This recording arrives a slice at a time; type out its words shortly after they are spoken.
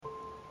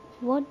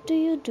What do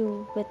you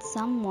do with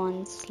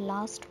someone's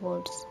last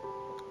words?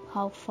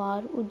 How far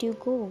would you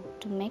go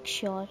to make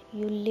sure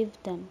you live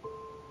them?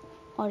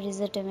 Or is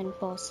it even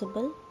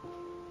possible?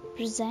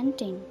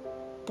 Presenting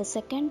the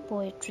second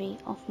poetry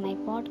of my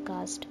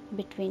podcast,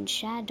 Between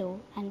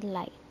Shadow and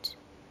Light.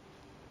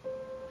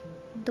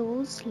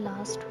 Those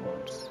last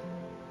words.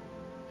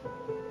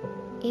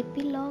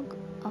 Epilogue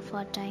of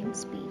our time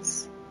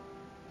space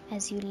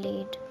as you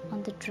laid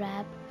on the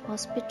drab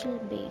hospital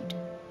bed,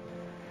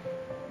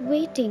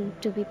 waiting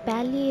to be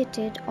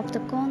palliated of the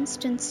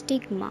constant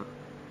stigma,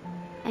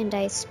 and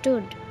I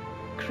stood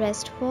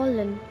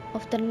crestfallen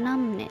of the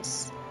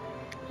numbness,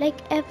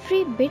 like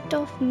every bit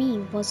of me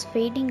was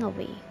fading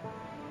away.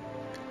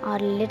 Our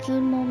little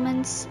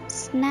moments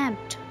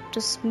snapped to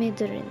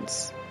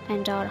smithereens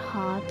and our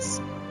hearts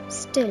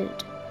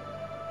stilled.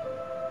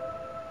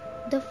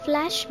 The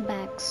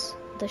flashbacks,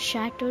 the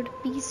shattered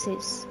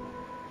pieces,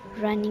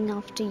 running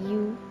after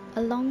you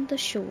along the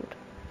shore,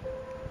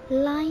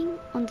 lying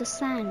on the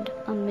sand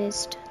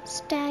amidst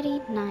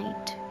starry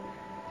night,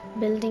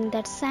 building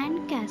that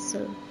sand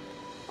castle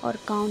or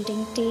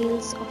counting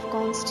tales of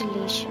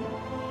constellation,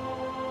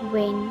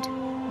 winged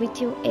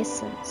with your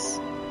essence,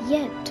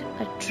 yet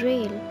a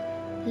trail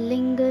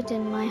lingered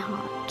in my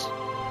heart.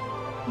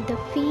 The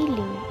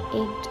feeling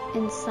ached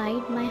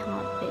inside my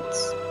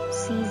heartbeats,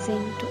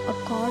 ceasing to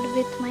accord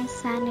with my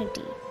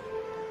sanity,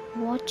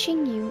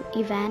 watching you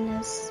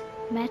evanesce,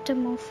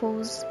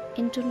 metamorphose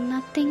into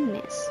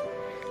nothingness.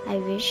 I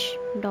wish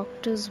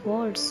doctors'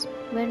 words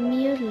were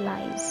mere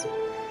lies.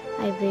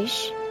 I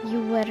wish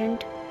you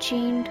weren't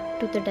chained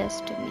to the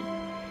destiny.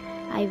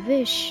 I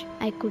wish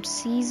I could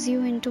seize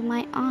you into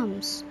my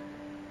arms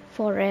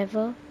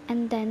forever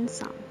and then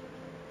some.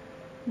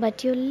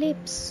 But your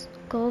lips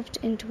curved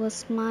into a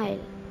smile.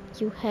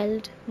 You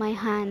held my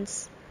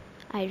hands,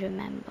 I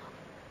remember.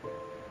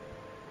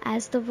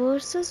 As the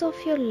verses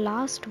of your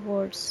last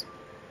words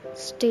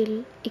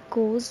still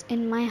echoes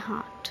in my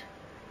heart,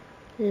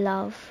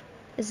 love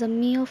is a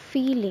mere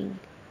feeling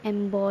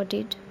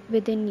embodied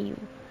within you,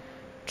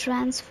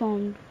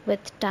 transformed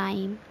with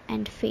time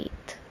and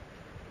faith.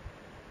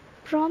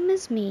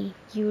 Promise me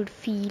you'd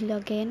feel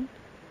again.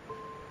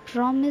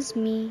 Promise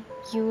me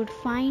you'd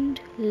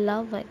find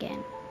love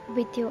again.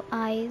 With your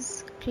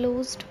eyes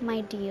closed,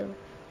 my dear,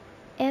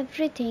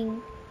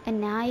 everything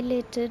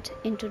annihilated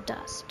into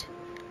dust.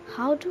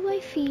 How do I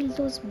feel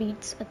those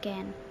beats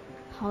again?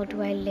 How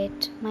do I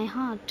let my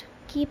heart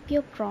keep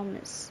your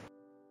promise?